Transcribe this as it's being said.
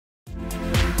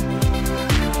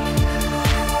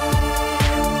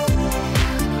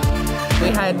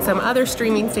had some other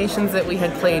streaming stations that we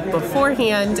had played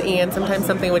beforehand, and sometimes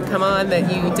something would come on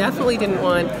that you definitely didn't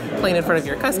want playing in front of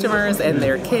your customers and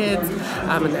their kids,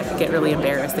 and that could get really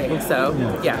embarrassing. So,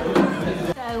 yeah.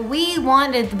 So we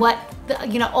wanted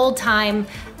old time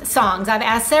songs. I've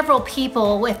asked several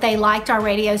people if they liked our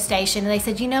radio station, and they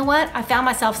said, you know what, I found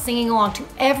myself singing along to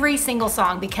every single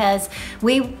song because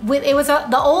it was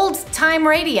the old time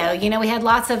radio. You know, we had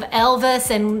lots of Elvis,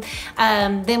 and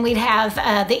then we'd have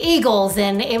the Eagles,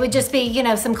 and it would just be, you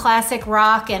know, some classic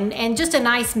rock and just a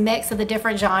nice mix of the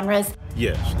different genres.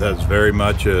 Yes, that's very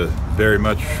much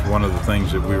one of the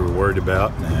things that we were worried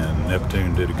about, and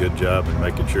Neptune did a good job in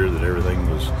making sure that everything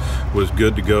was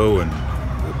good to go and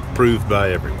approved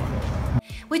by everyone.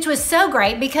 Which was so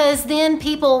great, because then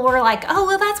people were like, oh,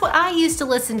 well, that's what I used to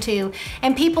listen to.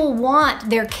 And people want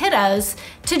their kiddos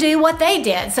to do what they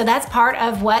did. So that's part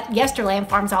of what Yesterland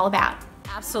Farm's all about.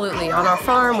 Absolutely. On our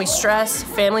farm, we stress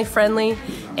family friendly,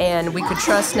 and we could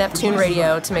trust Neptune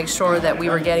Radio to make sure that we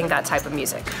were getting that type of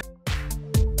music.